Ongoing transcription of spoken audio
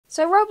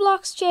So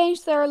Roblox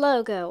changed their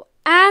logo,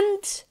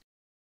 and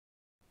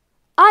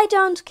I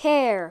don't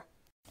care.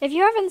 If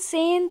you haven't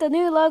seen, the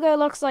new logo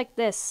looks like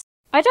this.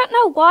 I don't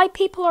know why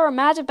people are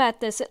mad about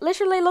this. It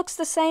literally looks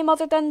the same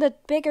other than the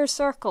bigger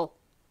circle.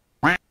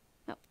 No,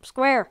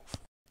 square.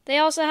 They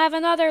also have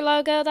another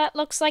logo that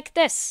looks like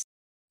this.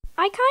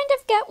 I kind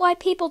of get why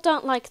people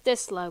don't like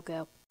this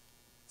logo.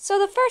 So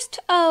the first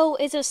O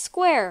is a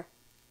square,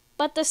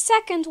 but the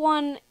second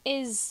one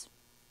is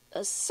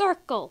a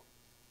circle.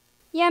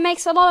 Yeah,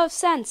 makes a lot of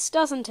sense,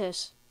 doesn't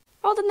it?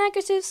 All the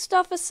negative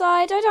stuff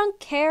aside, I don't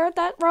care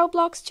that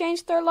Roblox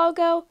changed their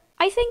logo.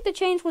 I think the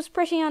change was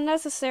pretty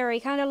unnecessary,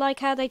 kind of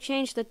like how they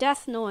changed the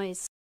death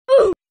noise.